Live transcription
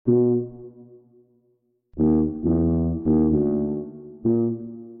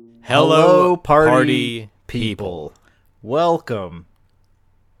Hello, party people. Welcome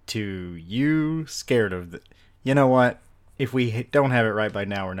to You Scared of the... You know what? If we don't have it right by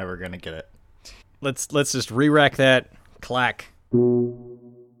now, we're never going to get it. Let's just re-rack that. Clack.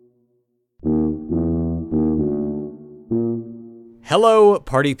 Hello,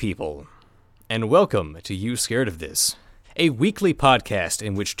 party people, and welcome to You Scared of This, a weekly podcast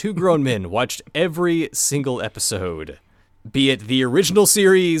in which two grown men watched every single episode, be it the original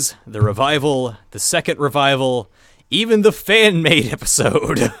series, the revival, the second revival, even the fan-made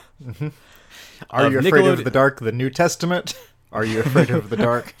episode. Are you afraid of the dark, the New Testament? Are you afraid of the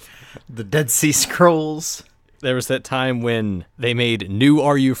dark, the Dead Sea Scrolls? There was that time when they made new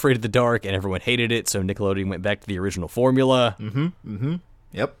Are You Afraid of the Dark, and everyone hated it, so Nickelodeon went back to the original formula.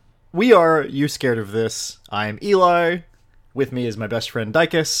 Yep. We are You Scared of This. I'm Eli. With me is my best friend,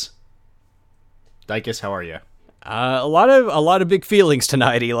 Dykus. Dykus, how are you? A lot of big feelings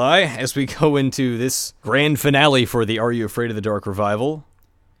tonight, Eli, as we go into this grand finale for the Are You Afraid of the Dark revival.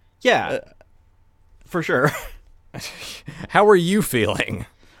 Yeah, for sure. How are you feeling?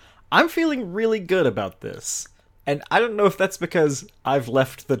 I'm feeling really good about this. And I don't know if that's because I've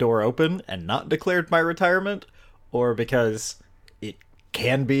left the door open and not declared my retirement, or because it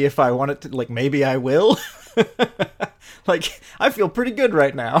can be if I want it to, like, maybe I will. Like, I feel pretty good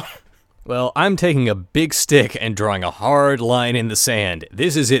right now. Well, I'm taking a big stick and drawing a hard line in the sand.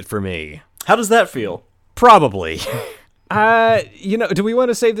 This is it for me. How does that feel? Probably. Do we want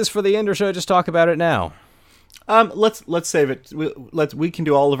to save this for the end, or should I just talk about it now? Let's save it. We can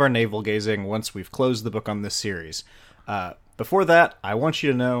do all of our navel gazing once we've closed the book on this series. Before that, I want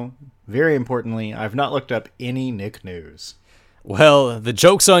you to know, very importantly, I've not looked up any Nick news. Well, the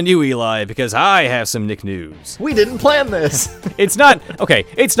joke's on you, Eli, because I have some Nick news. We didn't plan this. It's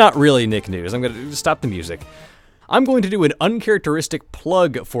not really Nick news. I'm going to stop the music. I'm going to do an uncharacteristic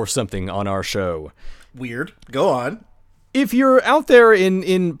plug for something on our show. Weird. Go on. If you're out there in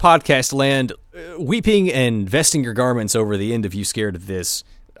podcast land, weeping and vesting your garments over the end of You Scared of This,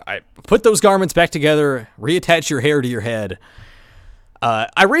 put those garments back together, reattach your hair to your head.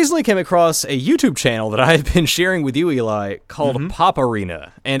 I recently came across a YouTube channel that I've been sharing with you, Eli, called Pop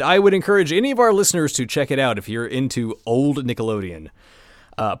Arena, and I would encourage any of our listeners to check it out if you're into old Nickelodeon.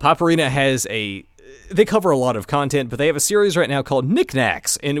 Pop Arena has they cover a lot of content, but they have a series right now called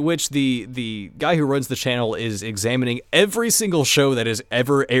Knickknacks, in which the guy who runs the channel is examining every single show that has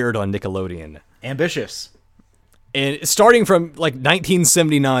ever aired on Nickelodeon. Ambitious. And starting from like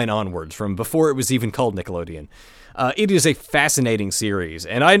 1979 onwards, from before it was even called Nickelodeon. It is a fascinating series,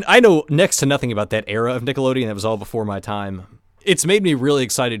 and I know next to nothing about that era of Nickelodeon. That was all before my time. It's made me really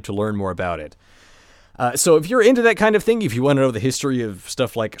excited to learn more about it. So if you're into that kind of thing, if you want to know the history of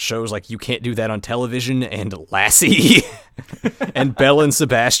stuff like shows like You Can't Do That on Television and Lassie and Belle and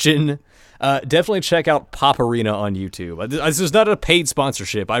Sebastian, definitely check out Pop Arena on YouTube. This is not a paid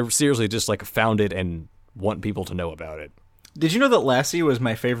sponsorship. I seriously just found it and want people to know about it. Did you know that Lassie was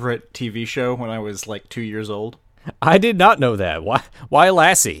my favorite TV show when I was 2 years old? I did not know that. Why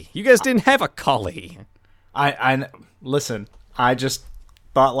Lassie? You guys didn't have a collie. I listen, I just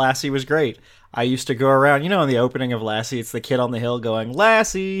thought Lassie was great. I used to go around, in the opening of Lassie, it's the kid on the hill going,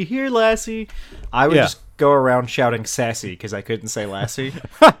 "Lassie, here, Lassie." I would just go around shouting sassy because I couldn't say Lassie.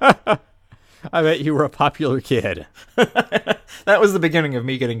 I bet you were a popular kid. That was the beginning of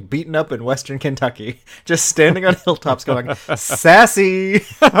me getting beaten up in Western Kentucky. Just standing on hilltops going, "Sassy!"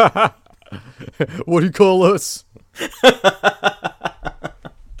 What do you call us?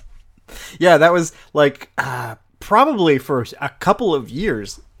 Yeah, that was probably for a couple of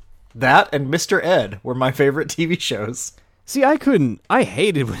years. That and Mr. Ed were my favorite TV shows. See, I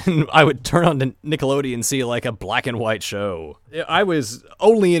hated when I would turn on the Nickelodeon and see a black and white show. I was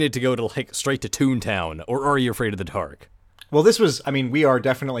only in it to go to straight to Toontown or Are You Afraid of the Dark? Well, this was, we are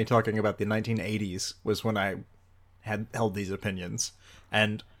definitely talking about the 1980s was when I had held these opinions.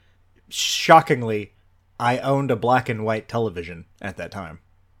 And shockingly, I owned a black and white television at that time.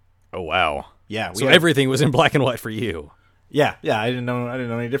 Oh, wow. Yeah. So everything was in black and white for you. Yeah, I didn't know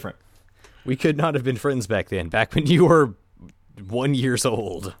any different. We could not have been friends back then, back when you were 1 year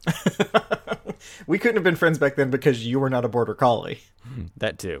old. We couldn't have been friends back then because you were not a border collie.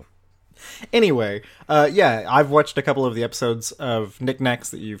 That too. Anyway, I've watched a couple of the episodes of Knickknacks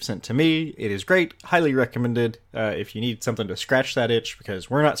that you've sent to me. It is great. Highly recommended if you need something to scratch that itch, because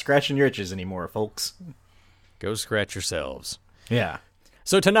we're not scratching your itches anymore, folks. Go scratch yourselves. Yeah.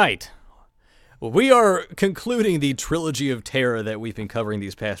 So tonight, we are concluding the trilogy of terror that we've been covering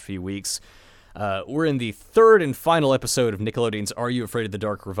these past few weeks. We're in the third and final episode of Nickelodeon's Are You Afraid of the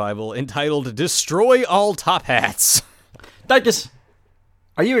Dark revival, entitled Destroy All Top Hats. Dykus,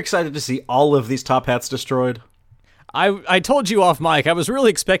 Are you excited to see all of these top hats destroyed? I told you off mic, I was really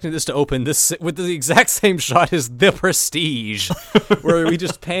expecting this to open this with the exact same shot as The Prestige, where we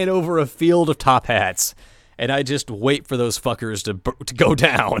just pan over a field of top hats, and I just wait for those fuckers to go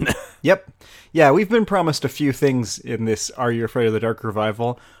down. Yep. Yeah, we've been promised a few things in this Are You Afraid of the Dark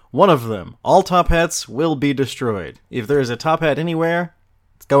revival. One of them, all top hats will be destroyed. If there is a top hat anywhere,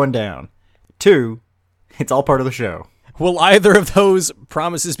 it's going down. 2, it's all part of the show. Will either of those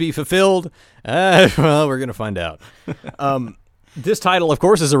promises be fulfilled? Well, we're going to find out. This title, of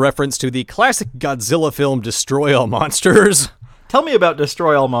course, is a reference to the classic Godzilla film Destroy All Monsters. Tell me about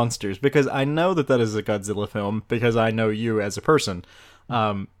Destroy All Monsters, because I know that is a Godzilla film, because I know you as a person.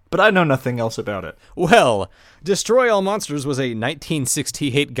 But I know nothing else about it. Well, Destroy All Monsters was a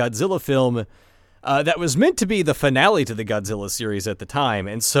 1968 Godzilla film that was meant to be the finale to the Godzilla series at the time,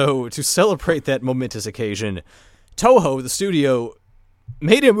 and so to celebrate that momentous occasion, Toho, the studio,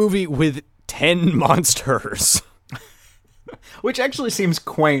 made a movie with 10 monsters. Which actually seems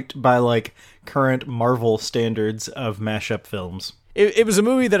quaint by, like, current Marvel standards of mashup films. It was a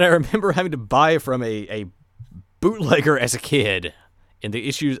movie that I remember having to buy from a bootlegger as a kid. In the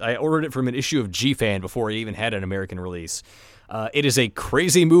issues, I ordered it from an issue of G-Fan before it even had an American release. It is a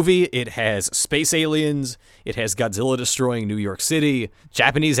crazy movie. It has space aliens. It has Godzilla destroying New York City.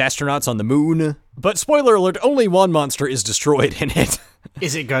 Japanese astronauts on the moon. But spoiler alert, only one monster is destroyed in it.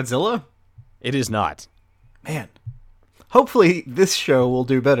 Is it Godzilla? It is not. Man. Hopefully this show will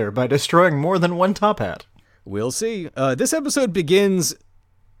do better by destroying more than one top hat. We'll see. This episode begins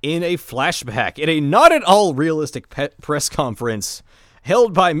in a flashback at a not at all realistic press conference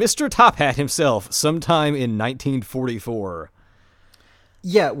held by Mr. Top Hat himself sometime in 1944.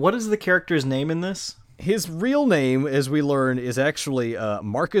 Yeah, what is the character's name in this? His real name, as we learn, is actually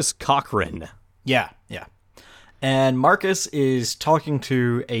Marcus Cochran. Yeah. And Marcus is talking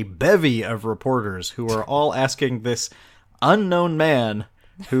to a bevy of reporters who are all asking this unknown man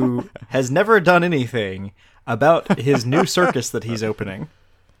who has never done anything about his new circus that he's opening.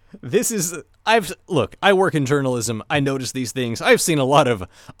 Look, I work in journalism. I notice these things. I've seen a lot of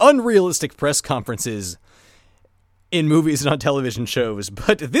unrealistic press conferences in movies and on television shows,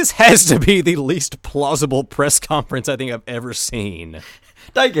 but this has to be the least plausible press conference I think I've ever seen.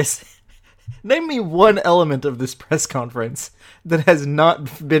 Dykus, name me one element of this press conference that has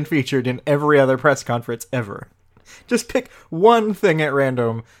not been featured in every other press conference ever. Just pick one thing at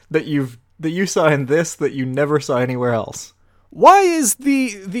random that you saw in this that you never saw anywhere else. Why is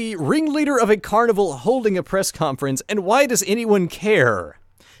the ringleader of a carnival holding a press conference, and why does anyone care?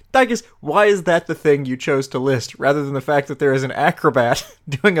 Dykus, why is that the thing you chose to list, rather than the fact that there is an acrobat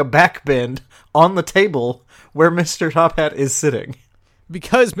doing a backbend on the table where Mr. Top Hat is sitting?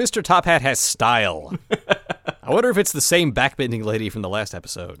 Because Mr. Top Hat has style. I wonder if it's the same backbending lady from the last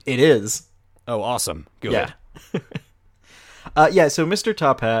episode. It is. Oh, awesome. Good. Yeah. So Mr.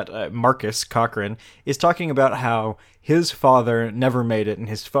 Top Hat, Marcus Cochran, is talking about how his father never made it and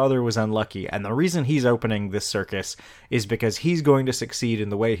his father was unlucky, and the reason he's opening this circus is because he's going to succeed in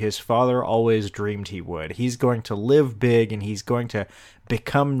the way his father always dreamed he would. He's going to live big, and he's going to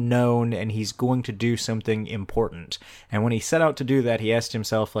become known, and he's going to do something important. And when he set out to do that, he asked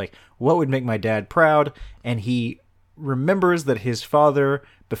himself, like, what would make my dad proud? And he remembers that his father,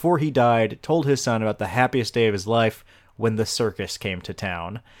 before he died, told his son about the happiest day of his life when the circus came to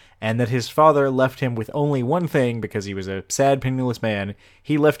town, and that his father left him with only one thing because he was a sad, penniless man.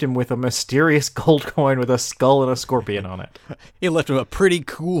 He left him with a mysterious gold coin with a skull and a scorpion on it. He left him a pretty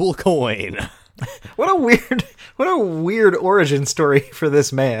cool coin. What a weird origin story for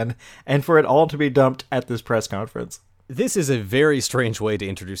this man, and for it all to be dumped at this press conference. This is a very strange way to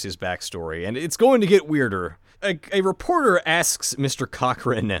introduce his backstory, and it's going to get weirder. A reporter asks Mr.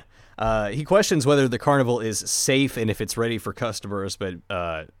 Cochran, he questions whether the carnival is safe and if it's ready for customers,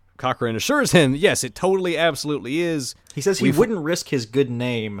 but Cochran assures him, yes, it totally, absolutely is. He says he wouldn't risk his good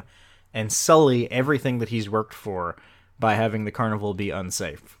name and sully everything that he's worked for by having the carnival be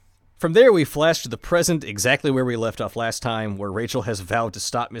unsafe. From there, we flash to the present, exactly where we left off last time, where Rachel has vowed to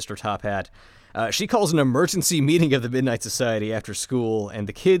stop Mr. Top Hat. She calls an emergency meeting of the Midnight Society after school, and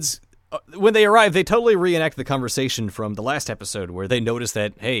the kids, when they arrive, they totally reenact the conversation from the last episode, where they notice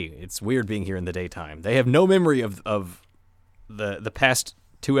that, hey, it's weird being here in the daytime. They have no memory of the past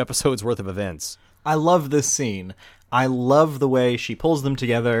 2 episodes worth of events. I love this scene. I love the way she pulls them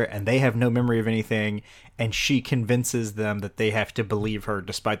together and they have no memory of anything, and she convinces them that they have to believe her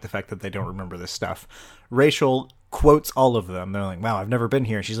despite the fact that they don't remember this stuff. Rachel quotes all of them. They're like, wow, I've never been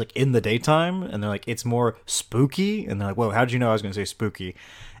here. And she's like, in the daytime? And they're like, it's more spooky? And they're like, whoa, how'd you know I was going to say spooky?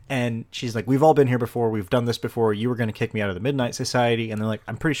 And she's like, we've all been here before. We've done this before. You were going to kick me out of the Midnight Society. And they're like,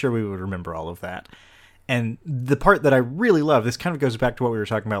 I'm pretty sure we would remember all of that. And the part that I really love, this kind of goes back to what we were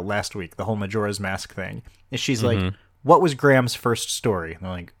talking about last week, the whole Majora's Mask thing, is she's like, what was Graham's first story? And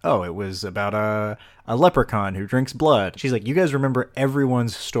they're like, oh, it was about a leprechaun who drinks blood. She's like, you guys remember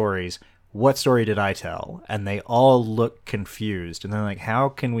everyone's stories. What story did I tell? And they all look confused. And they're like, how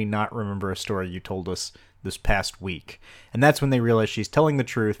can we not remember a story you told us this past week? And that's when they realize she's telling the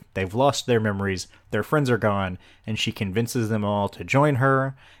truth. They've lost their memories. Their friends are gone. And she convinces them all to join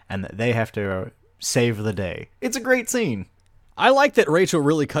her and that they have to save the day. It's a great scene. I like that Rachel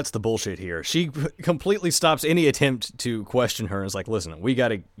really cuts the bullshit here. She completely stops any attempt to question her and is like, listen, we got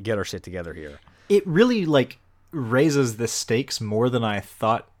to get our shit together here. It really, like, raises the stakes more than I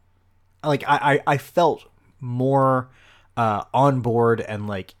thought. Like, I felt more on board and,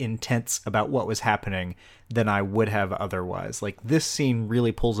 like, intense about what was happening than I would have otherwise. Like, this scene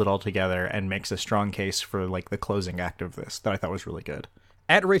really pulls it all together and makes a strong case for, like, the closing act of this that I thought was really good.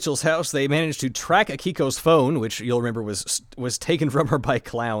 At Rachel's house, they managed to track Akiko's phone, which you'll remember was taken from her by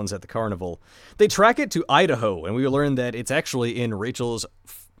clowns at the carnival. They track it to Idaho, and we learn that it's actually in Rachel's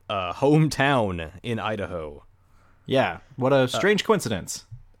hometown in Idaho. Yeah, what a strange coincidence.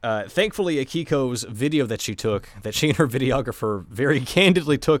 Thankfully, Akiko's video that she took, that she and her videographer very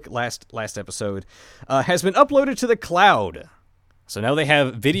candidly took last episode, has been uploaded to the cloud. So now they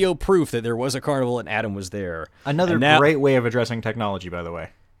have video proof that there was a carnival and Adam was there. Another great way of addressing technology, by the way.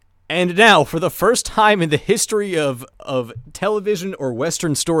 And now, for the first time in the history of television or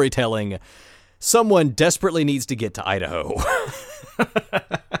Western storytelling, someone desperately needs to get to Idaho.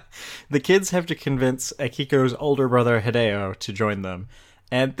 The kids have to convince Akiko's older brother, Hideo, to join them.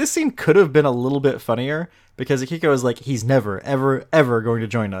 And this scene could have been a little bit funnier, because Akiko is like, he's never, ever, ever going to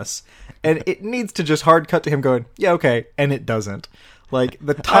join us. And it needs to just hard cut to him going, yeah, okay, and it doesn't. Like,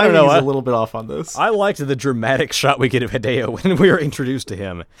 the timing is a little bit off on this. I liked the dramatic shot we get of Hideo when we were introduced to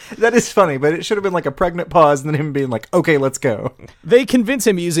him. That is funny, but it should have been like a pregnant pause and then him being like, okay, let's go. They convince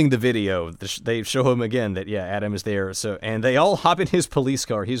him using the video. They show him again that, yeah, Adam is there. And they all hop in his police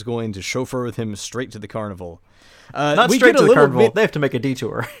car. He's going to chauffeur with him straight to the carnival. Not straight to the carnival. They have to make a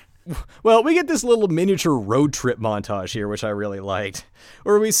detour. Well, we get this little miniature road trip montage here, which I really liked,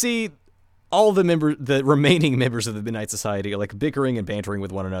 where we see all the remaining members of the Midnight Society are like bickering and bantering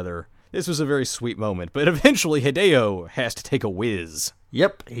with one another. This was a very sweet moment, but eventually Hideo has to take a whiz.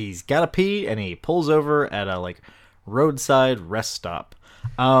 Yep, he's got to pee, and he pulls over at a like roadside rest stop.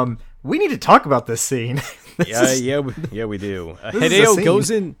 We need to talk about this scene. We do.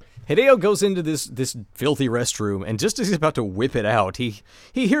 Hideo goes into this filthy restroom, and just as he's about to whip it out, he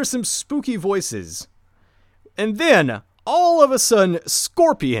hears some spooky voices. And then, all of a sudden,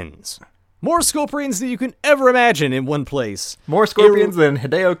 scorpions. More scorpions than you can ever imagine in one place. More scorpions than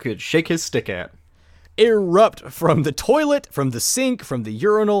Hideo could shake his stick at. Erupt from the toilet, from the sink, from the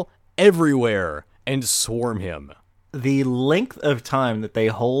urinal, everywhere, and swarm him. The length of time that they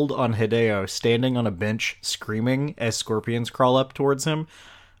hold on Hideo standing on a bench screaming as scorpions crawl up towards him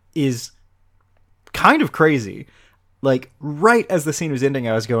is kind of crazy. Like, right as the scene was ending,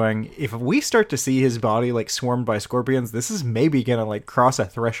 I was going, if we start to see his body, like, swarmed by scorpions, this is maybe gonna, like, cross a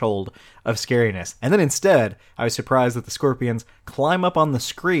threshold of scariness. And then instead, I was surprised that the scorpions climb up on the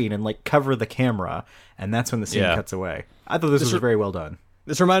screen and, like, cover the camera, and that's when the scene cuts away. I thought this was very well done.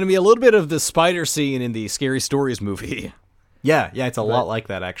 This reminded me a little bit of the spider scene in the Scary Stories movie. Yeah, it's a lot like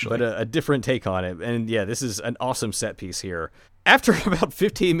that, actually. But a different take on it. And yeah, this is an awesome set piece here. After about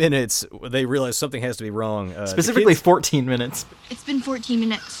 15 minutes, they realize something has to be wrong. Specifically 14 minutes. It's been 14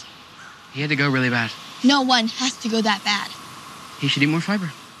 minutes. He had to go really bad. No one has to go that bad. He should eat more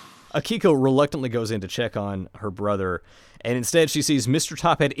fiber. Akiko reluctantly goes in to check on her brother, and instead she sees Mr.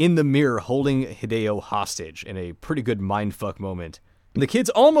 Tophead in the mirror holding Hideo hostage in a pretty good mindfuck moment. The kids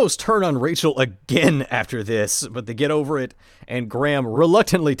almost turn on Rachel again after this, but they get over it, and Graham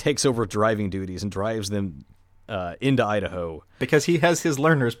reluctantly takes over driving duties and drives them into Idaho. Because he has his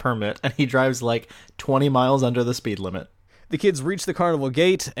learner's permit, and he drives like 20 miles under the speed limit. The kids reach the carnival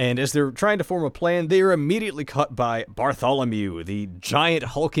gate, and as they're trying to form a plan, they are immediately caught by Bartholomew, the giant,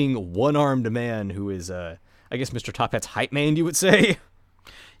 hulking, one-armed man who is, I guess, Mr. Tophat's hype man, you would say?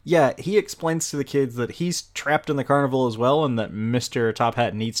 Yeah, he explains to the kids that he's trapped in the carnival as well, and that Mr. Top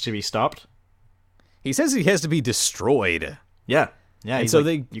Hat needs to be stopped. He says he has to be destroyed. Yeah, he's so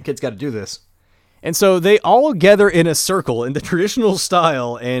like, you kids got to do this. And so they all gather in a circle in the traditional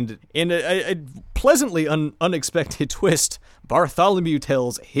style, and in a pleasantly unexpected twist, Bartholomew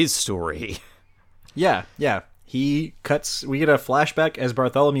tells his story. Yeah. We get a flashback as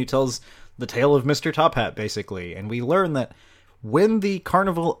Bartholomew tells the tale of Mr. Top Hat, basically, and we learn that when the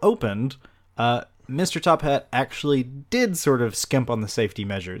carnival opened, Mr. Top Hat actually did sort of skimp on the safety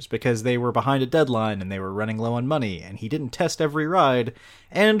measures because they were behind a deadline and they were running low on money, and he didn't test every ride,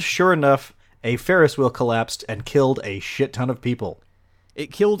 and sure enough, a Ferris wheel collapsed and killed a shit ton of people.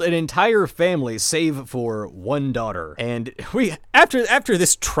 It killed an entire family, save for one daughter. And we, after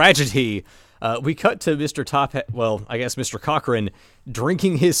this tragedy, we cut to Mr. Top Hat, well, I guess Mr. Cochran,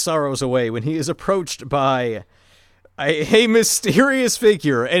 drinking his sorrows away when he is approached by a mysterious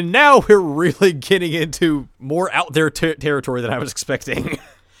figure. And now we're really getting into more out there territory than I was expecting.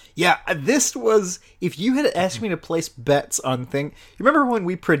 Yeah, this was, if you had asked me to place bets on things, you remember when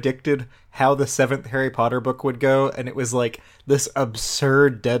we predicted how the 7th Harry Potter book would go, and it was like this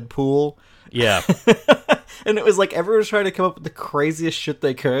absurd Deadpool? Yeah. And it was like everyone was trying to come up with the craziest shit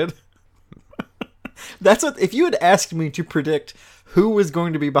they could. That's what, if you had asked me to predict who was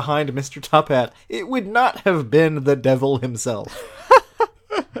going to be behind Mr. Top Hat, it would not have been the devil himself.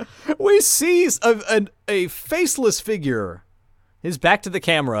 We see a faceless figure, his back to the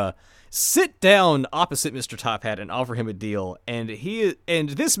camera, sit down opposite Mr. Top Hat and offer him a deal. And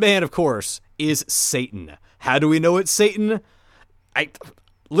this man, of course, is Satan. How do we know it's Satan?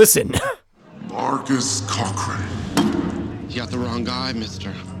 Listen. Marcus Cochran. You got the wrong guy,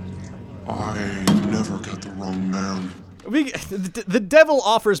 mister. I never got the wrong man. The devil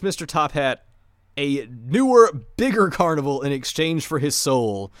offers Mr. Top Hat a newer, bigger carnival in exchange for his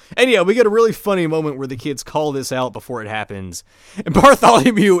soul. And yeah, we get a really funny moment where the kids call this out before it happens. And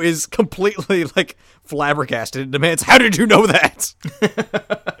Bartholomew is completely, flabbergasted and demands, "How did you know that?"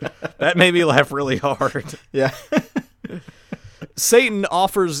 That made me laugh really hard. Yeah. Satan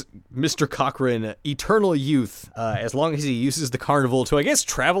offers Mr. Cochran eternal youth as long as he uses the carnival to, I guess,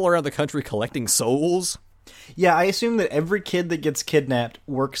 travel around the country collecting souls. Yeah, I assume that every kid that gets kidnapped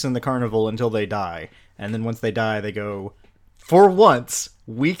works in the carnival until they die. And then once they die, they go, for once,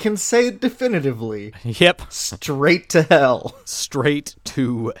 we can say definitively, yep, straight to hell. Straight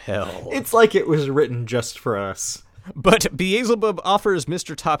to hell. It's like it was written just for us. But Beelzebub offers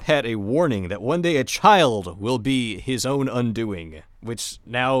Mr. Top Hat a warning that one day a child will be his own undoing. Which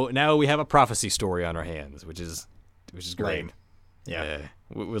now we have a prophecy story on our hands, which is great. Lame. Yeah.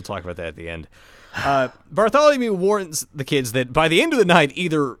 We'll talk about that at the end. Bartholomew warns the kids that by the end of the night,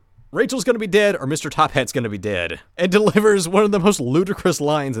 either Rachel's going to be dead or Mr. Top Hat's going to be dead, and delivers one of the most ludicrous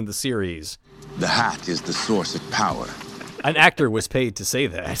lines in the series. The hat is the source of power. An actor was paid to say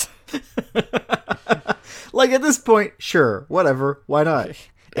that. At this point, sure, whatever, why not?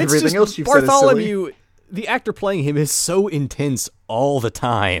 Everything else you've Bartholomew, said is silly. The actor playing him is so intense all the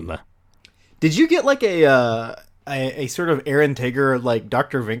time. Did you get a sort of Aaron Tager,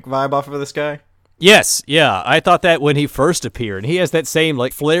 Dr. Vink vibe off of this guy? Yes, yeah. I thought that when he first appeared. He has that same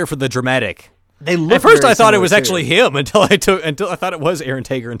flair for the dramatic. They look At first very I thought it was similar, actually him until I thought it was Aaron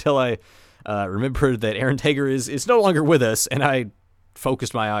Tager until I remembered that Aaron Tager is no longer with us, and I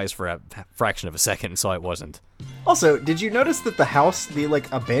focused my eyes for a fraction of a second and saw it wasn't. Also, did you notice that the house, the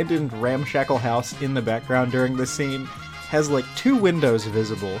abandoned ramshackle house in the background during this scene, has 2 windows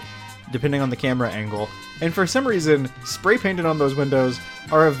visible, depending on the camera angle, and for some reason, spray painted on those windows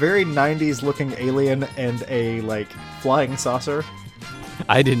are a very 90s looking alien and a flying saucer.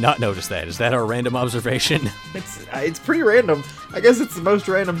 I did not notice that. Is that our random observation? It's pretty random. I guess it's the most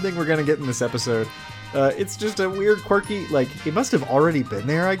random thing we're gonna get in this episode. It's just a weird, quirky, it must have already been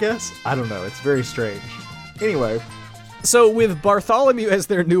there, I guess? I don't know, it's very strange. Anyway. So with Bartholomew as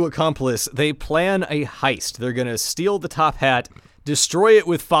their new accomplice, they plan a heist. They're gonna steal the Top Hat, destroy it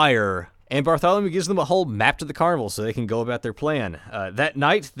with fire, and Bartholomew gives them a whole map to the carnival so they can go about their plan. That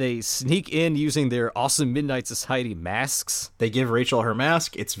night, they sneak in using their awesome Midnight Society masks. They give Rachel her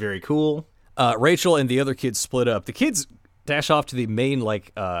mask. It's very cool. Rachel and the other kids split up. The kids dash off to the main,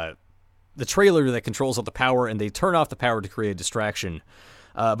 the trailer that controls all the power, and they turn off the power to create a distraction.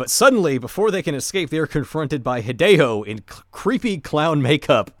 But suddenly, before they can escape, they are confronted by Hideo in creepy clown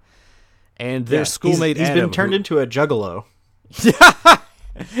makeup. And their schoolmate he's Adam. Been turned into a juggalo.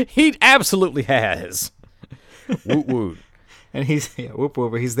 He absolutely has. Woot woot. And he's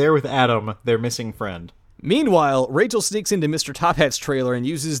there with Adam, their missing friend. Meanwhile, Rachel sneaks into Mr. Top Hat's trailer and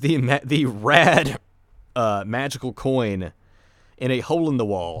uses the rad magical coin in a hole in the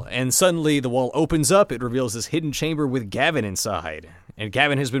wall. And suddenly the wall opens up. It reveals this hidden chamber with Gavin inside. And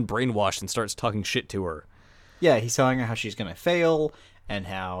Gavin has been brainwashed and starts talking shit to her. Yeah, he's telling her how she's going to fail and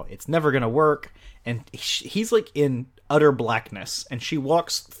how it's never going to work. And he's in utter blackness. And she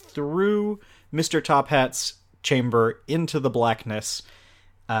walks through Mr. Top Hat's chamber into the blackness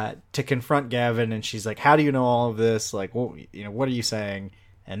to confront Gavin. And she's like, how do you know all of this? What are you saying?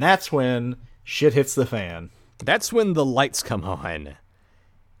 And that's when shit hits the fan. That's when the lights come on.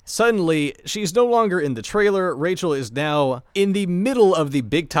 Suddenly, she's no longer in the trailer. Rachel is now in the middle of the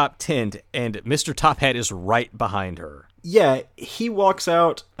big top tent, and Mr. Top Hat is right behind her. Yeah, he walks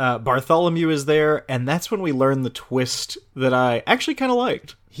out, Bartholomew is there, and that's when we learn the twist that I actually kind of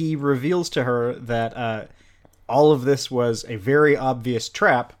liked. He reveals to her that all of this was a very obvious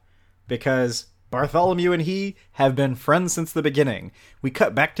trap, because Bartholomew and he have been friends since the beginning. We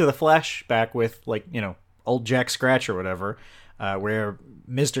cut back to the flashback with, old Jack Scratch or whatever, where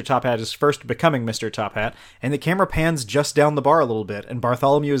Mr. Top Hat is first becoming Mr. Top Hat, and the camera pans just down the bar a little bit, and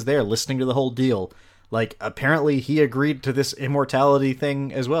Bartholomew is there listening to the whole deal. Apparently he agreed to this immortality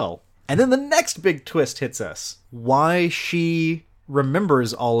thing as well. And then the next big twist hits us. Why she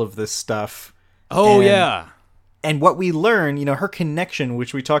remembers all of this stuff. Oh, yeah. And what we learn, her connection,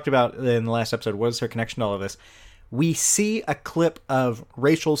 which we talked about in the last episode, was her connection to all of this. We see a clip of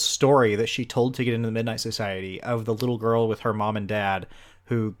Rachel's story that she told to get into the Midnight Society of the little girl with her mom and dad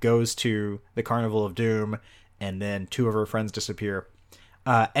who goes to the Carnival of Doom, and then two of her friends disappear.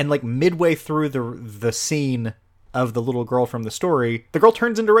 And midway through the scene of the little girl from the story, the girl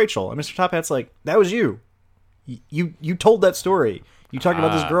turns into Rachel, and Mr. Top Hat's like, "That was you. You told that story. You talked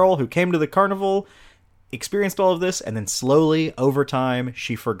about this girl who came to the carnival, experienced all of this, and then slowly, over time,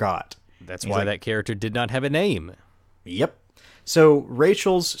 she forgot." That's why that character did not have a name. Yep. So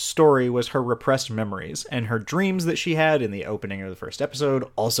Rachel's story was her repressed memories, and her dreams that she had in the opening of the first episode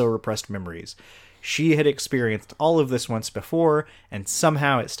also repressed memories. She had experienced all of this once before, and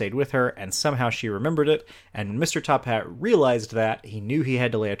somehow it stayed with her, and somehow she remembered it, and when Mr. Top Hat realized that, he knew he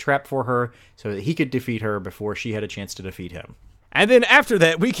had to lay a trap for her so that he could defeat her before she had a chance to defeat him. And then after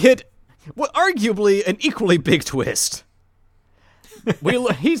that, we get, arguably, an equally big twist.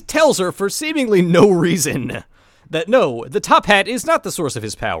 He tells her, for seemingly no reason, that no, the Top Hat is not the source of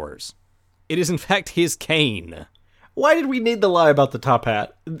his powers. It is in fact his cane. Why did we need to lie about the Top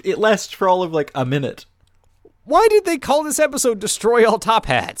Hat? It lasts for all of a minute. Why did they call this episode Destroy All Top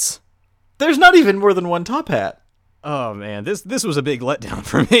Hats? There's not even more than one Top Hat. Oh man, this was a big letdown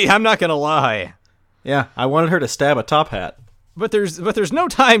for me, I'm not gonna lie. Yeah, I wanted her to stab a Top Hat. But there's no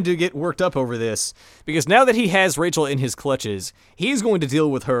time to get worked up over this, because now that he has Rachel in his clutches, he's going to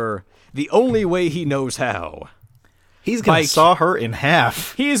deal with her the only way he knows how. He's going to saw her in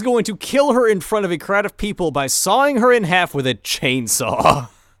half. He is going to kill her in front of a crowd of people by sawing her in half with a chainsaw.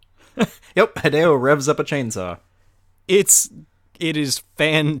 Yep, Hideo revs up a chainsaw. It is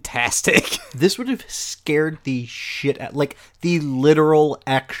fantastic. This would have scared the shit out, the literal,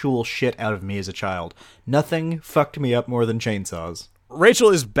 actual shit out of me as a child. Nothing fucked me up more than chainsaws. Rachel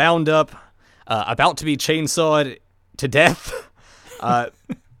is bound up, about to be chainsawed to death.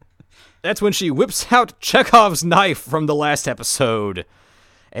 That's when she whips out Chekhov's knife from the last episode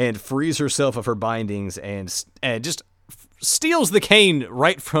and frees herself of her bindings and just steals the cane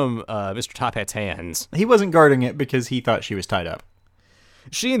right from Mr. Top Hat's hands. He wasn't guarding it because he thought she was tied up.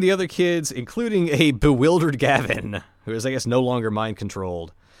 She and the other kids, including a bewildered Gavin, who is, I guess, no longer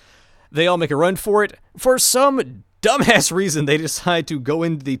mind-controlled, they all make a run for it. For some dumbass reason, they decide to go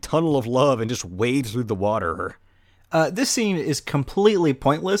into the Tunnel of Love and just wade through the water. This scene is completely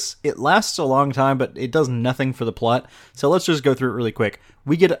pointless. It lasts a long time, but it does nothing for the plot. So let's just go through it really quick.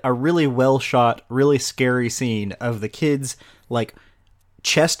 We get a really well-shot, really scary scene of the kids,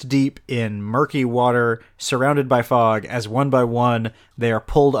 chest deep in murky water, surrounded by fog, as one by one, they are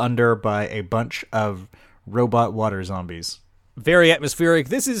pulled under by a bunch of robot water zombies. Very atmospheric.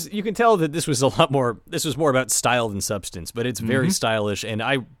 You can tell that this was more about style than substance, but it's very stylish, and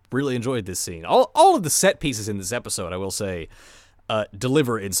I really enjoyed this scene. All of the set pieces in this episode, I will say,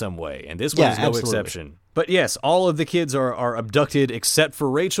 deliver in some way, and this one is no exception. But yes, all of the kids are abducted except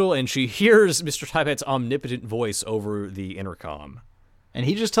for Rachel, and she hears Mr. Top Hat's omnipotent voice over the intercom. And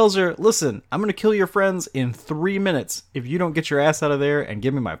he just tells her, "Listen, I'm going to kill your friends in 3 minutes if you don't get your ass out of there and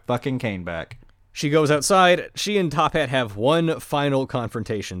give me my fucking cane back." She goes outside. She and Top Hat have one final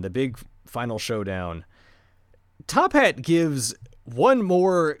confrontation, the big final showdown. Top Hat gives one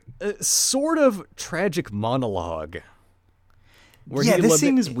more sort of tragic monologue. This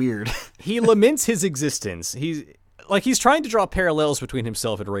scene is weird. He laments his existence. He's trying to draw parallels between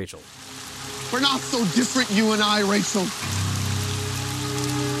himself and Rachel. We're not so different, you and I, Rachel.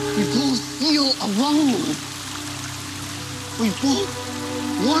 We both feel alone. We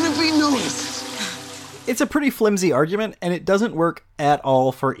both want to be noticed. It's a pretty flimsy argument, and it doesn't work at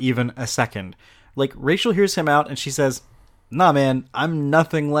all for even a second. Rachel hears him out, and she says, "Nah, man, I'm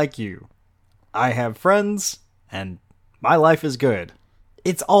nothing like you. I have friends, and my life is good."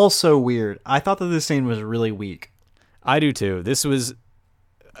 It's all so weird. I thought that this scene was really weak. I do too. This was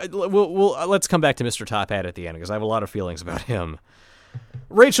let's come back to Mr. Top Hat at the end, because I have a lot of feelings about him.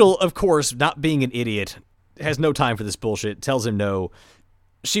 Rachel, of course, not being an idiot, has no time for this bullshit, tells him no.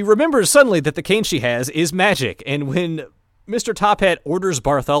 She remembers suddenly that the cane she has is magic, and when Mr. Top Hat orders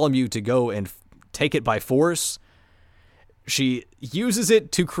Bartholomew to go and take it by force, she uses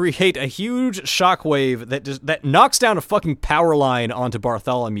it to create a huge shockwave that knocks down a fucking power line onto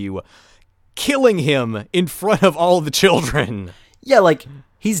Bartholomew, killing him in front of all the children. Yeah, like,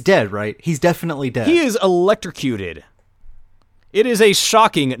 he's dead, right? He's definitely dead. He is electrocuted. It is a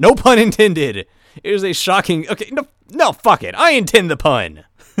shocking, no pun intended. It is a shocking, okay, no, fuck it. I intend the pun.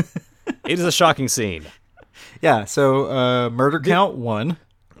 It is a shocking scene. Yeah, so, murder count 1.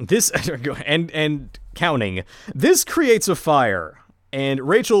 This, and counting. This creates a fire, and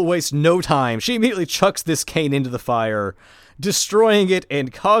Rachel wastes no time. She immediately chucks this cane into the fire, destroying it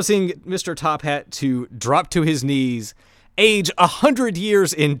and causing Mr. Top Hat to drop to his knees, age 100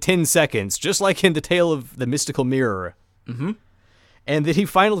 years in 10 seconds, just like in the Tale of the Mystical Mirror. Mm-hmm. And then he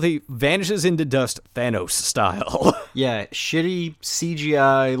finally vanishes into dust, Thanos style. Yeah, shitty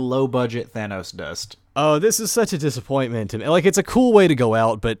CGI, low-budget Thanos dust. Oh, this is such a disappointment. Like, it's a cool way to go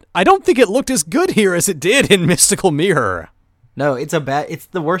out, but I don't think it looked as good here as it did in Mystical Mirror. No, it's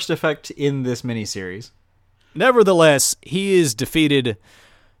the worst effect in this miniseries. Nevertheless, he is defeated.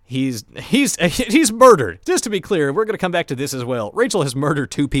 He's murdered. Just to be clear, we're going to come back to this as well. Rachel has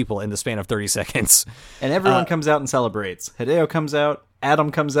murdered 2 people in the span of 30 seconds. And everyone comes out and celebrates. Hideo comes out,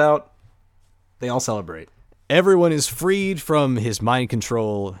 Adam comes out. They all celebrate. Everyone is freed from his mind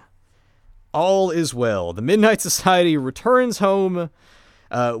control. All is well. The Midnight Society returns home.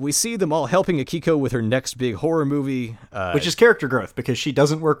 We see them all helping Akiko with her next big horror movie. Which is character growth, because she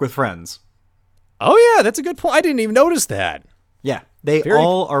doesn't work with friends. Oh yeah, that's a good point. I didn't even notice that. Yeah, they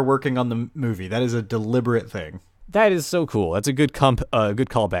all are working on the movie. That is a deliberate thing. That is so cool. That's a good good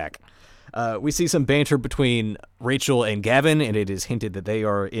callback. We see some banter between Rachel and Gavin, and it is hinted that they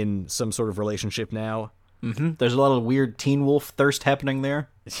are in some sort of relationship now. Mm-hmm. There's a lot of weird teen wolf thirst happening there.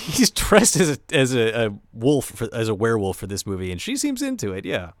 He's dressed as a wolf, as a werewolf for this movie, and she seems into it.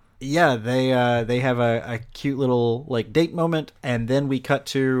 Yeah. Yeah, they have a cute little like date moment, and then we cut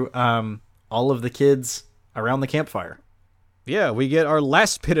to all of the kids around the campfire. Yeah, we get our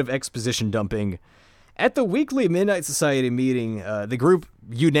last bit of exposition dumping. At the weekly Midnight Society meeting, the group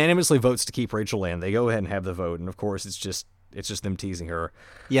unanimously votes to keep Rachel in. They go ahead and have the vote, and of course it's just them teasing her.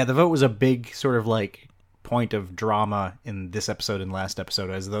 Yeah, the vote was a big sort of like point of drama in this episode and last episode,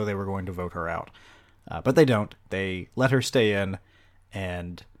 as though they were going to vote her out. But they don't. They let her stay in,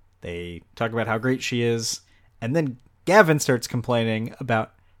 and they talk about how great she is, and then Gavin starts complaining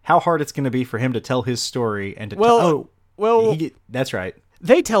about how hard it's going to be for him to tell his story and to that's right.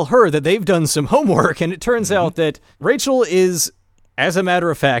 They tell her that they've done some homework, and it turns out that Rachel is, as a matter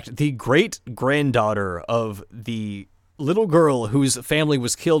of fact, the great-granddaughter of the little girl whose family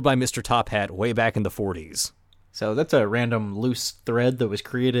was killed by Mr. Top Hat way back in the 40s. So that's a random loose thread that was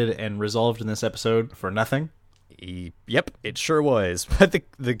created and resolved in this episode for nothing. Yep, it sure was. But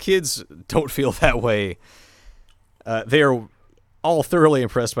the kids don't feel that way. They are all thoroughly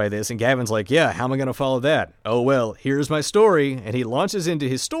impressed by this, and Gavin's like, yeah, how am I going to follow that? Oh, well, here's my story, and he launches into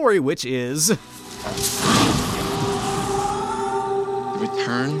his story, which is... The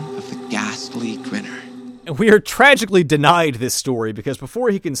Return of the Ghastly Grinner. And we are tragically denied this story, because before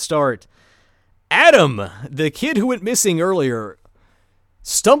he can start, Adam, the kid who went missing earlier,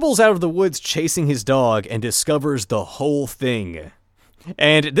 stumbles out of the woods chasing his dog and discovers the whole thing.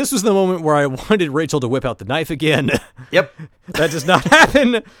 And this was the moment where I wanted Rachel to whip out the knife again. Yep. That does not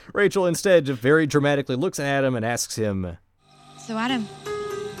happen. Rachel instead very dramatically looks at Adam and asks him, So, Adam,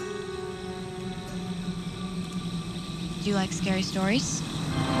 do you like scary stories?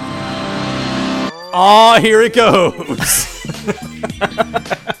 "Ah, here it goes."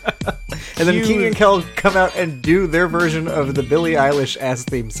 And then Keegan and Kel come out and do their version of the Billie Eilish ass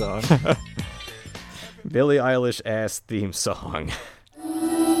theme song. Billie Eilish ass theme song.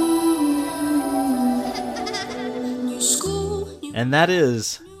 And that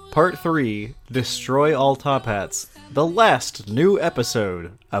is Part 3, Destroy All Top Hats, the last new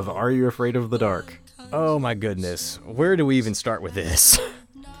episode of Are You Afraid of the Dark? Oh my goodness. Where do we even start with this?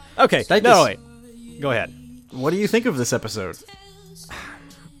 Okay, Wait. Go ahead. What do you think of this episode?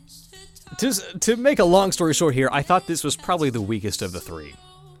 To make a long story short here, I thought this was probably the weakest of the 3.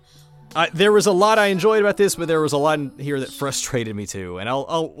 There was a lot I enjoyed about this, but there was a lot in here that frustrated me too. And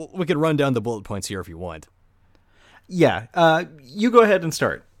we could run down the bullet points here if you want. Yeah, you go ahead and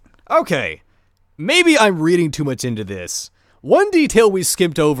start. Okay, maybe I'm reading too much into this. One detail we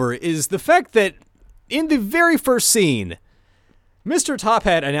skipped over is the fact that in the very first scene, Mr. Top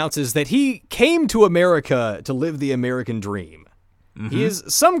Hat announces that he came to America to live the American dream. He is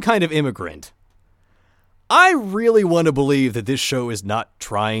some kind of immigrant. I really want to believe that this show is not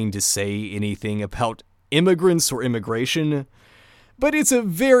trying to say anything about immigrants or immigration, but it's a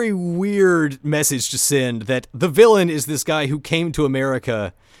very weird message to send that the villain is this guy who came to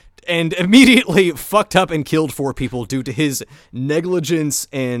America and immediately fucked up and killed 4 people due to his negligence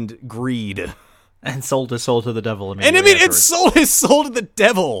and greed. And sold his soul to the devil. And I mean, it sold his soul to the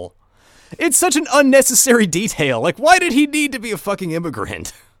devil. It's such an unnecessary detail. Like, why did he need to be a fucking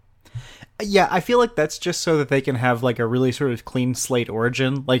immigrant? Yeah, I feel like that's just so that they can have like a really sort of clean slate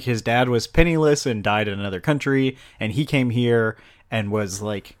origin. Like his dad was penniless and died in another country, and he came here and was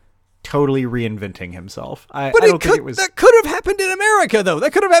like totally reinventing himself. I don't think it was... That could have happened in America, though.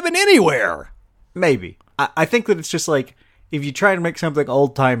 That could have happened anywhere. Maybe. I think that it's just like, if you try to make something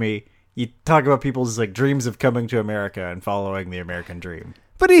old-timey, you talk about people's like dreams of coming to America and following the American dream.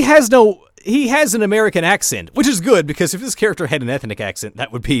 But he has an American accent, which is good, because if this character had an ethnic accent,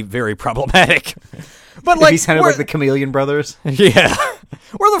 that would be very problematic. But like, he sounded like the Chameleon Brothers. Yeah.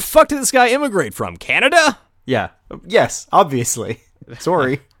 Where the fuck did this guy immigrate from? Canada? Yeah. Yes, obviously.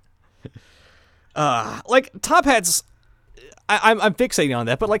 Sorry. Like, Top Hat's... I'm fixating on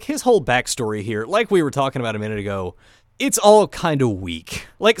that, but like his whole backstory here, like we were talking about a minute ago, it's all kind of weak.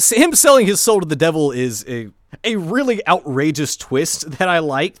 Like, him selling his soul to the devil is a really outrageous twist that I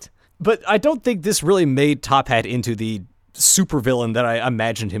liked, but I don't think this really made Top Hat into the supervillain that I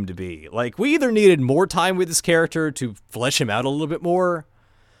imagined him to be. Like, we either needed more time with this character to flesh him out a little bit more,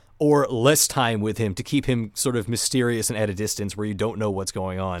 or less time with him to keep him sort of mysterious and at a distance where you don't know what's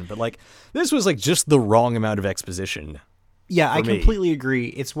going on. But like, this was like just the wrong amount of exposition. Yeah, I completely agree.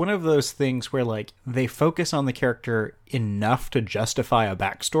 It's one of those things where like they focus on the character enough to justify a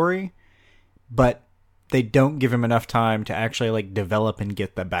backstory, but they don't give him enough time to actually like develop and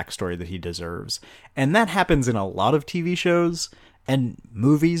get the backstory that he deserves. And that happens in a lot of TV shows and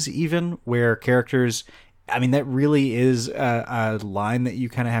movies even, where characters, I mean, that really is a line that you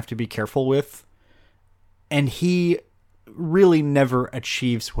kind of have to be careful with. And he really never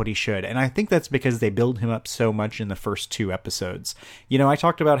achieves what he should. And I think that's because they build him up so much in the first 2 episodes. You know, I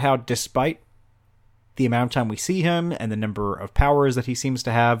talked about how despite the amount of time we see him and the number of powers that he seems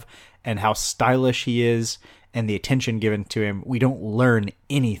to have and how stylish he is and the attention given to him, we don't learn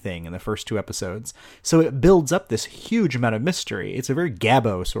anything in the first 2 episodes. So it builds up this huge amount of mystery. It's a very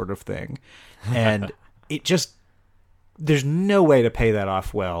Gabbo sort of thing. And it just, there's no way to pay that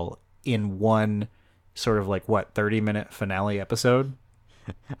off well in one sort of like, 30-minute finale episode?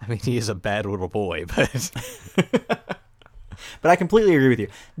 I mean, he is a bad little boy, but... But I completely agree with you.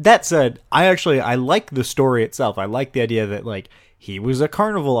 That said, I like the story itself. I like the idea that, like, he was a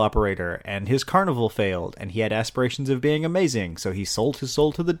carnival operator, and his carnival failed, and he had aspirations of being amazing, so he sold his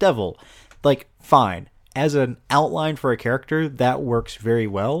soul to the devil. Like, fine. As an outline for a character, that works very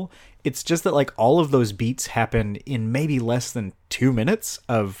well. It's just that, like, all of those beats happen in maybe less than 2 minutes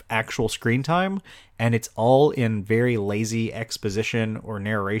of actual screen time, and it's all in very lazy exposition or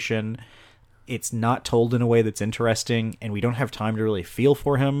narration. It's not told in a way that's interesting, and we don't have time to really feel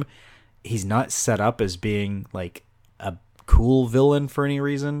for him. He's not set up as being, like, a cool villain for any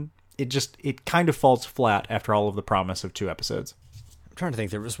reason. It kind of falls flat after all of the promise of 2 episodes. I'm trying to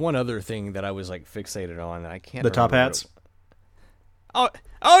think. There was one other thing that I was, like, fixated on that I can't remember. The Top Hats?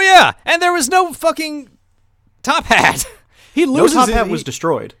 Oh yeah! And there was no fucking Top Hat! He loses no Top Hat was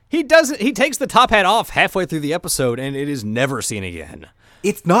destroyed. He takes the Top Hat off halfway through the episode, and it is never seen again.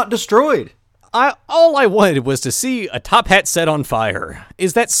 It's not destroyed. All I wanted was to see a Top Hat set on fire.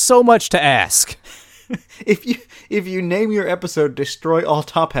 Is that so much to ask? If you name your episode Destroy All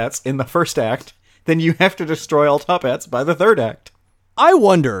Top Hats in the first act, then you have to destroy all Top Hats by the third act. I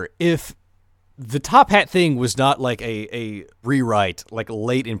wonder if the Top Hat thing was not like a rewrite, like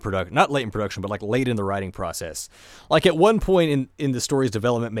late in production, not late in production, but like late in the writing process. Like at one point in the story's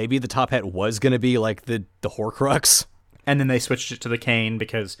development, maybe the Top Hat was going to be like the Horcrux. And then they switched it to the cane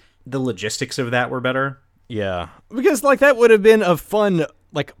because the logistics of that were better. Yeah. Because like that would have been a fun,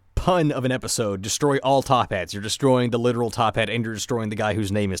 like, pun of an episode. Destroy all Top Hats. You're destroying the literal Top Hat and you're destroying the guy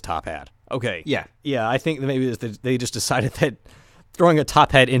whose name is Top Hat. Okay. Yeah. Yeah, I think that maybe they just decided that throwing a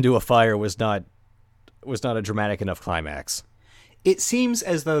Top Hat into a fire was not a dramatic enough climax. It seems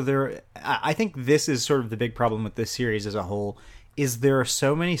as though I think this is sort of the big problem with this series as a whole, is there are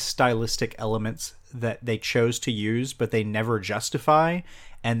so many stylistic elements that they chose to use, but they never justify,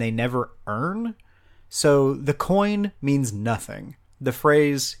 and they never earn. So the coin means nothing. The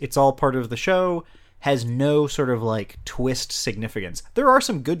phrase, it's all part of the show, has no sort of like twist significance. There are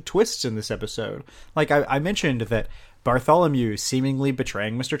some good twists in this episode. Like I mentioned that Bartholomew seemingly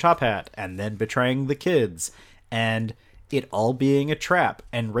betraying Mr. Top Hat and then betraying the kids, and it all being a trap,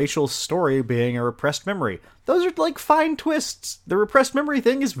 and Rachel's story being a repressed memory. Those are like fine twists. The repressed memory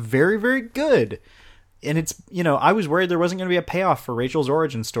thing is very, very good. And it's, I was worried there wasn't going to be a payoff for Rachel's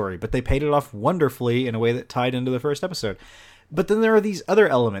origin story, but they paid it off wonderfully in a way that tied into the first episode. But then there are these other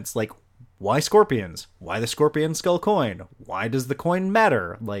elements, like why scorpions? Why the scorpion skull coin? Why does the coin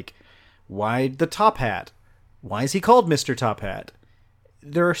matter? Like, why the top hat? Why is he called Mr. Top Hat?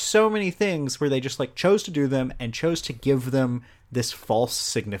 There are so many things where they just like chose to do them and chose to give them this false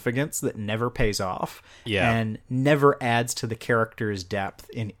significance that never pays off and never adds to the character's depth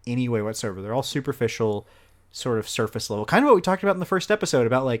in any way whatsoever. They're all superficial, sort of surface level. Kind of what we talked about in the first episode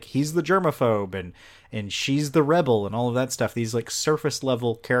about like he's the germaphobe and she's the rebel and all of that stuff. These like surface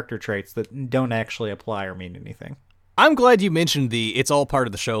level character traits that don't actually apply or mean anything. I'm glad you mentioned the it's all part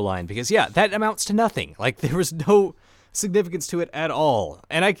of the show line because that amounts to nothing. Like there was no significance to it at all.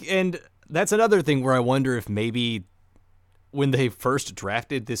 And that's another thing where I wonder if maybe when they first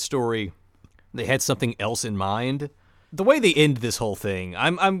drafted this story, they had something else in mind. The way they end this whole thing,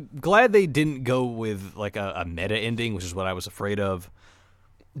 I'm glad they didn't go with like a meta ending, which is what I was afraid of.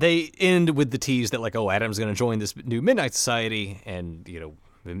 They end with the tease that like, oh, Adam's going to join this new Midnight Society, and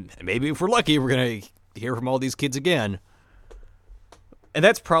maybe if we're lucky, we're going to hear from all these kids again. And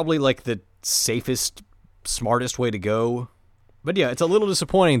that's probably like the safest, smartest way to go. But yeah, it's a little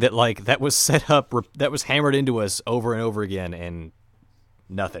disappointing that like that was set up, that was hammered into us over and over again, and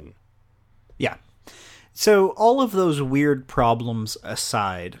nothing. Yeah. So all of those weird problems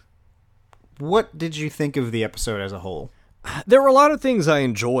aside, what did you think of the episode as a whole? There were a lot of things I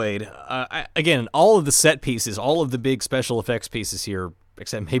enjoyed. Again, all of the set pieces, all of the big special effects pieces here,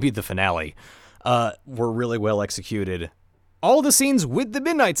 except maybe the finale, were really well executed. All the scenes with the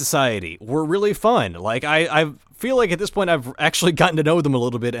Midnight Society were really fun. Like, I feel like at this point I've actually gotten to know them a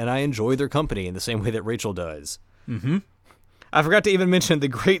little bit, and I enjoy their company in the same way that Rachel does. Mm-hmm. I forgot to even mention the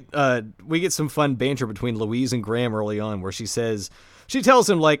great, we get some fun banter between Louise and Graham early on, where she tells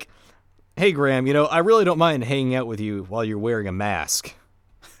him, like, hey, Graham, I really don't mind hanging out with you while you're wearing a mask.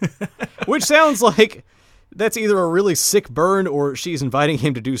 Which sounds like that's either a really sick burn or she's inviting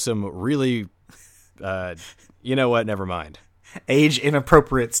him to do some really, you know what, never mind. Age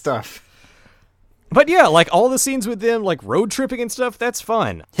inappropriate stuff. But yeah, like all the scenes with them, like road tripping and stuff, that's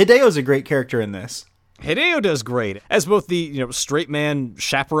fun. Hideo's a great character in this. Hideo does great as both the straight man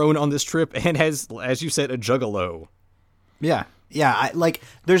chaperone on this trip and as you said, a juggalo. Yeah.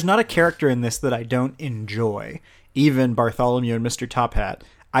 There's not a character in this that I don't enjoy. Even Bartholomew and Mr. Top Hat.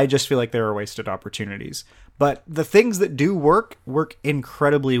 I just feel like there are wasted opportunities. But the things that do work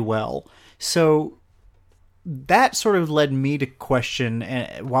incredibly well. So that sort of led me to question,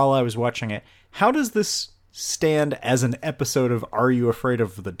 while I was watching it, how does this stand as an episode of Are You Afraid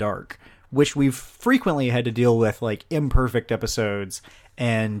of the Dark? Which we've frequently had to deal with, like, imperfect episodes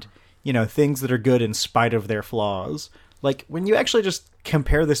and, things that are good in spite of their flaws. Like, when you actually just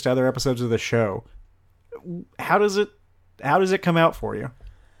compare this to other episodes of the show, how does it come out for you?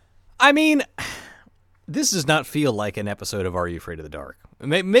 I mean, this does not feel like an episode of Are You Afraid of the Dark?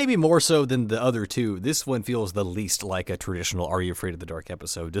 Maybe more so than the other two. This one feels the least like a traditional Are You Afraid of the Dark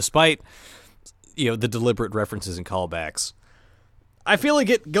episode, despite, the deliberate references and callbacks. I feel like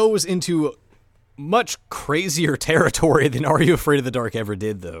it goes into much crazier territory than Are You Afraid of the Dark ever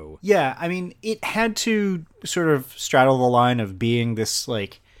did, though. Yeah, I mean, it had to sort of straddle the line of being this,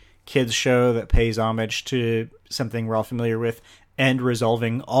 like, kids show that pays homage to something we're all familiar with and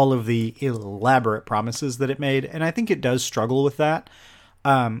resolving all of the elaborate promises that it made, and I think it does struggle with that.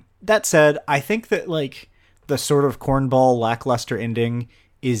 That said, I think that, like, the sort of cornball lackluster ending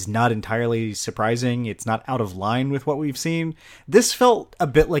is not entirely surprising. It's not out of line with what we've seen. This felt a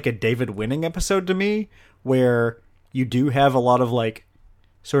bit like a David Winning episode to me, where you do have a lot of, like,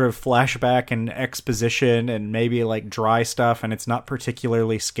 sort of flashback and exposition and maybe, like, dry stuff, and it's not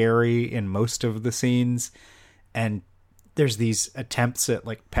particularly scary in most of the scenes. And there's these attempts at,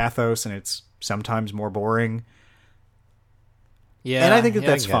 like, pathos, and it's sometimes more boring. Yeah, and I think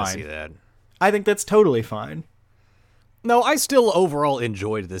that's fine. See that. I think that's totally fine. No, I still overall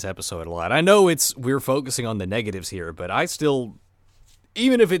enjoyed this episode a lot. I know we're focusing on the negatives here, but I still,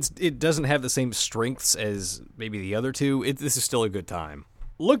 even if it doesn't have the same strengths as maybe the other two, this is still a good time.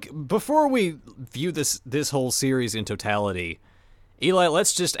 Look, before we view this whole series in totality, Eli,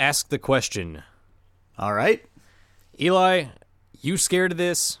 let's just ask the question. All right. Eli, you scared of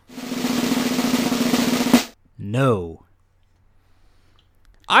this? No.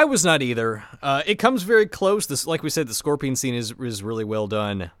 I was not either. It comes very close. This, like we said, the scorpion scene is really well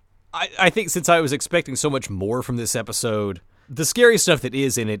done. I think since I was expecting so much more from this episode, the scary stuff that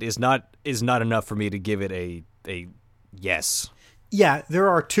is in it is not enough for me to give it a yes. Yeah, there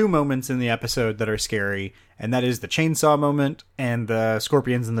are two moments in the episode that are scary, and that is the chainsaw moment and the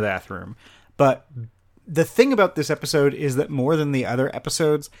scorpions in the bathroom. But the thing about this episode is that more than the other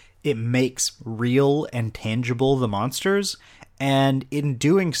episodes, it makes real and tangible the monsters, and in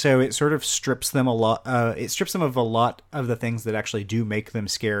doing so, it sort of strips them a lot. It strips them of a lot of the things that actually do make them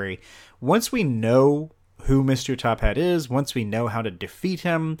scary. Once we know who Mr. Top Hat is, once we know how to defeat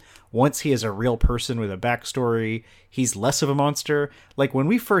him, once he is a real person with a backstory, he's less of a monster. Like, when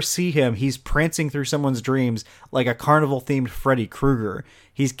we first see him, he's prancing through someone's dreams like a carnival-themed Freddy Krueger.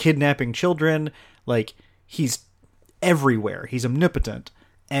 He's kidnapping children, like, he's everywhere. He's omnipotent.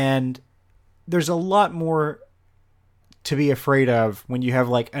 And there's a lot more to be afraid of when you have,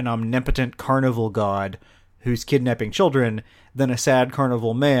 like, an omnipotent carnival god who's kidnapping children than a sad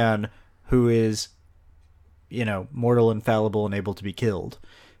carnival man who is, you know, mortal, infallible, and able to be killed.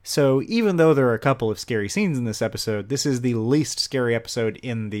 So even though there are a couple of scary scenes in this episode, this is the least scary episode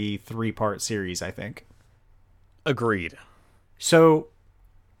in the 3-part series, I think. Agreed. So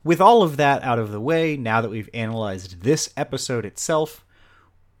with all of that out of the way, now that we've analyzed this episode itself,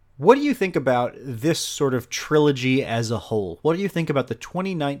 what do you think about this sort of trilogy as a whole? What do you think about the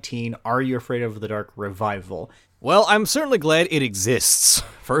 2019 Are You Afraid of the Dark revival? Well, I'm certainly glad it exists,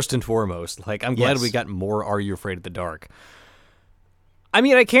 first and foremost. Like, I'm glad Yes. we got more Are You Afraid of the Dark? I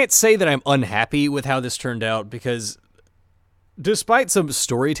mean, I can't say that I'm unhappy with how this turned out, because despite some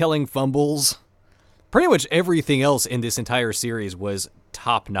storytelling fumbles, pretty much everything else in this entire series was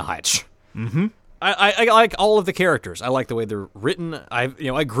top-notch. Mm-hmm. I like all of the characters. I like the way they're written.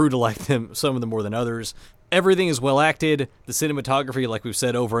 I grew to like them, some of them more than others. Everything is well acted. The cinematography, like we've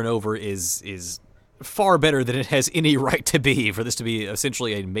said over and over, is far better than it has any right to be for this to be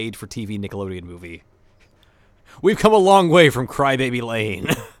essentially a made-for-TV Nickelodeon movie. We've come a long way from Crybaby Lane.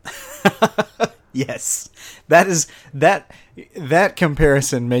 Yes. That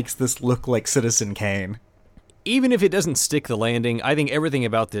comparison makes this look like Citizen Kane. Even if it doesn't stick the landing, I think everything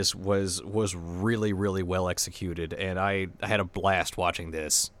about this was really, really well executed, and I had a blast watching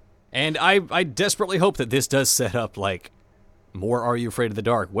this. And I desperately hope that this does set up, like, more Are You Afraid of the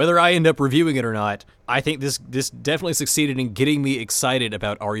Dark. Whether I end up reviewing it or not, I think this definitely succeeded in getting me excited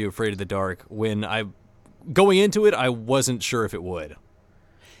about Are You Afraid of the Dark when going into it, I wasn't sure if it would.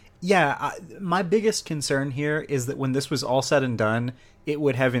 Yeah, my biggest concern here is that when this was all said and done, it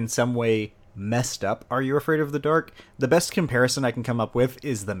would have in some way messed up Are You Afraid of the Dark? The best comparison I can come up with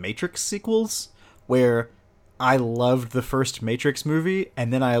is the Matrix sequels, where I loved the first Matrix movie,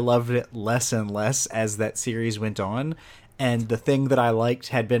 and then I loved it less and less as that series went on, and the thing that I liked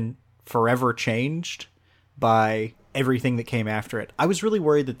had been forever changed by everything that came after it. I was really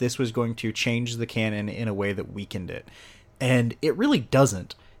worried that this was going to change the canon in a way that weakened it, and it really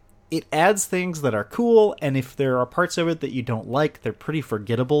doesn't. It adds things that are cool, and if there are parts of it that you don't like, they're pretty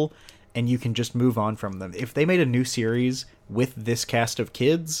forgettable, and you can just move on from them. If they made a new series with this cast of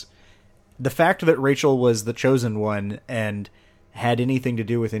kids, the fact that Rachel was the chosen one and had anything to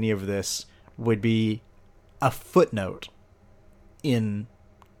do with any of this would be a footnote in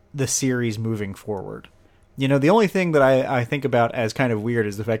the series moving forward. You know, the only thing that I think about as kind of weird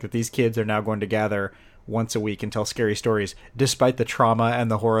is the fact that these kids are now going to gather once a week and tell scary stories, despite the trauma and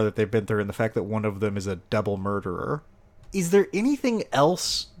the horror that they've been through and the fact that one of them is a double murderer. Is there anything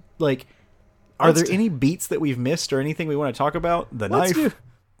else? Like, are there any beats that we've missed or anything we want to talk about? The knife?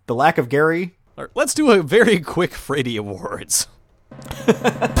 The lack of Gary? Let's do a very quick Frady Awards.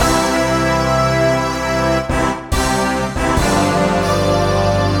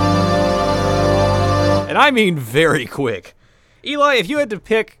 And I mean very quick. Eli, if you had to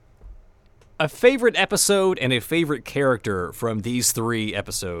pick a favorite episode and a favorite character from these 3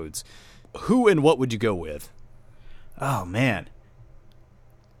 episodes, who and what would you go with? Oh, man.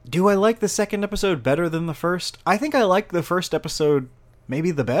 Do I like the second episode better than the first? I think I like the first episode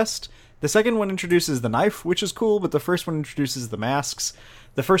maybe the best. The second one introduces the knife, which is cool, but the first one introduces the masks.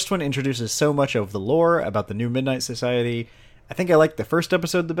 The first one introduces so much of the lore about the new Midnight Society. I think I like the first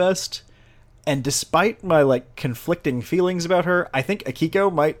episode the best. And despite my, like, conflicting feelings about her, I think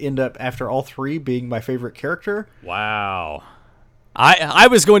Akiko might end up, after all 3, being my favorite character. Wow. I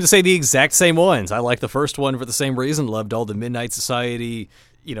was going to say the exact same ones. I like the first one for the same reason. Loved all the Midnight Society,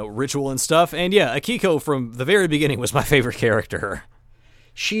 ritual and stuff. And yeah, Akiko from the very beginning was my favorite character.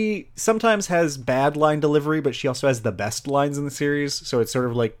 She sometimes has bad line delivery, but she also has the best lines in the series, so it's sort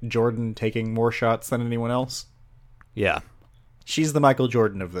of like Jordan taking more shots than anyone else. Yeah. She's the Michael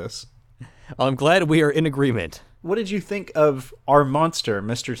Jordan of this. I'm glad we are in agreement. what did you think of our monster,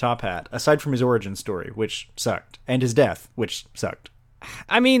 Mr. Top Hat, aside from his origin story, which sucked, and his death, which sucked?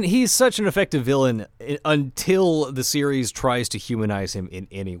 I mean, he's such an effective villain until the series tries to humanize him in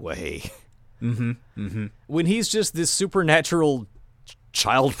any way. When he's just this supernatural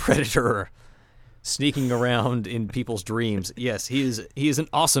child predator sneaking around in people's dreams, yes, he is an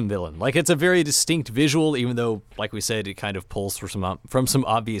awesome villain. Like, it's a very distinct visual, even though, like we said, it kind of pulls from some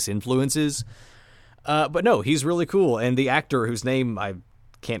obvious influences. But no, he's really cool. And the actor, whose name I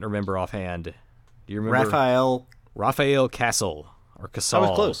can't remember offhand, do you remember? Raphael Castle. Or Casal. I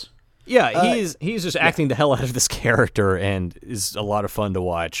was close. Yeah, he's just acting the hell out of this character and is a lot of fun to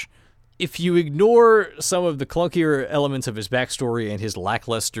watch. If you ignore some of the clunkier elements of his backstory and his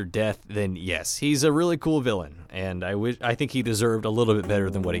lackluster death, then yes, he's a really cool villain, and I think he deserved a little bit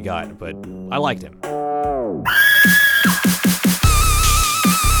better than what he got, but I liked him.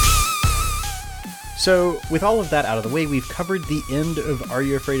 So, with all of that out of the way, we've covered the end of Are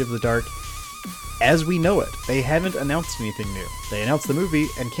You Afraid of the Dark as we know it. They haven't announced anything new. They announced the movie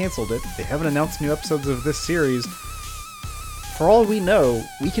and canceled it. They haven't announced new episodes of this series. For all we know,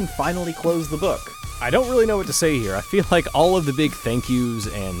 we can finally close the book. I don't really know what to say here. I feel like all of the big thank yous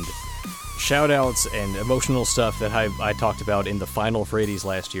and shout-outs and emotional stuff that I talked about in the final Frades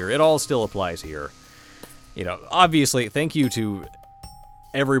last year, it all still applies here. You know, obviously, thank you to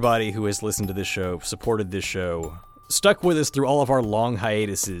everybody who has listened to this show, supported this show, stuck with us through all of our long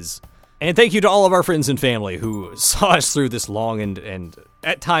hiatuses. And thank you to all of our friends and family who saw us through this long and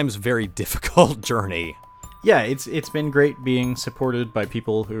at times very difficult journey. Yeah, it's been great being supported by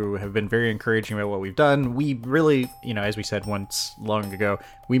people who have been very encouraging about what we've done. We really, as we said once long ago,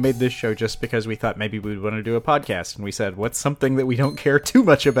 we made this show just because we thought maybe we'd want to do a podcast. And we said, what's something that we don't care too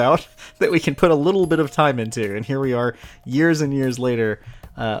much about that we can put a little bit of time into? And here we are years and years later,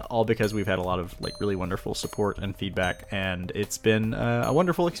 all because we've had a lot of really wonderful support and feedback. And it's been a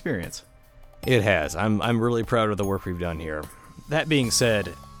wonderful experience. It has. I'm really proud of the work we've done here. That being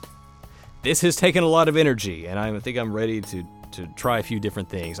said, this has taken a lot of energy, and I think I'm ready to try a few different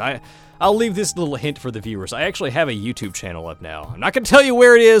things. I'll leave this little hint for the viewers. I actually have a YouTube channel up now. I'm not going to tell you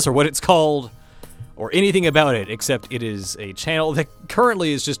where it is or what it's called or anything about it, except it is a channel that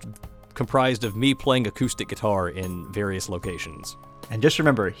currently is just comprised of me playing acoustic guitar in various locations. And just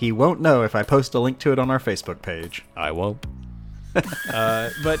remember, he won't know if I post a link to it on our Facebook page. I won't.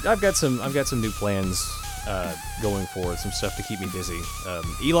 But I've got some new plans going forward, some stuff to keep me busy.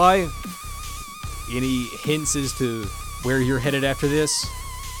 Eli, any hints as to where you're headed after this?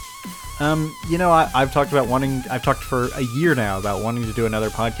 I've talked for a year now about wanting to do another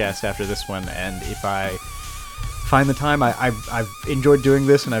podcast after this one, and if I find the time, I've enjoyed doing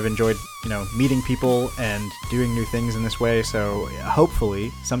this, and I've enjoyed, meeting people and doing new things in this way, so hopefully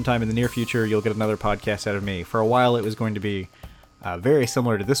sometime in the near future you'll get another podcast out of me. For a while it was going to be very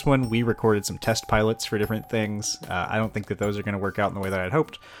similar to this one. We recorded some test pilots for different things. I don't think that those are going to work out in the way that I'd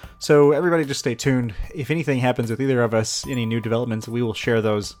hoped. So everybody just stay tuned. If anything happens with either of us, any new developments, we will share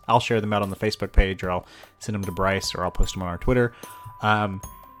those. I'll share them out on the Facebook page, or I'll send them to Bryce, or I'll post them on our Twitter. And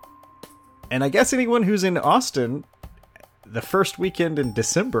I guess anyone who's in Austin the first weekend in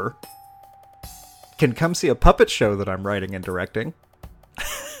December can come see a puppet show that I'm writing and directing.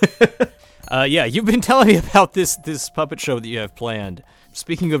 Yeah, you've been telling me about this puppet show that you have planned.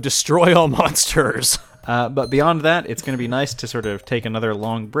 Speaking of Destroy All Monsters. But beyond that, it's going to be nice to sort of take another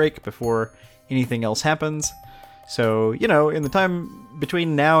long break before anything else happens. So, in the time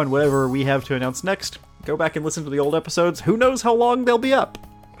between now and whatever we have to announce next, go back and listen to the old episodes. Who knows how long they'll be up?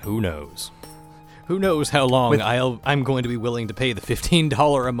 Who knows? Who knows how long I'm going to be willing to pay the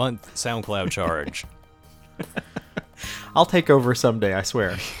 $15 a month SoundCloud charge. I'll take over someday, I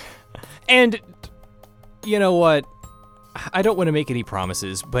swear. And, you know what? I don't want to make any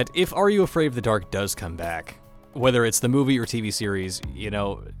promises, but if Are You Afraid of the Dark does come back, whether it's the movie or TV series,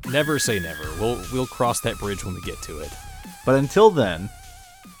 never say never. We'll cross that bridge when we get to it. But until then,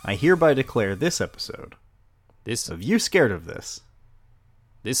 I hereby declare this episode of You Scared of This?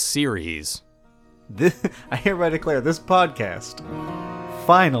 This series. I hereby declare this podcast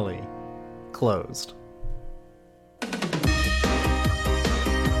finally closed.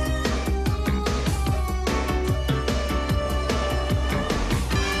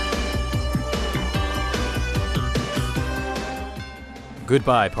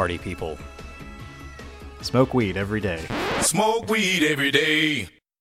 Goodbye, party people. Smoke weed every day. Smoke weed every day.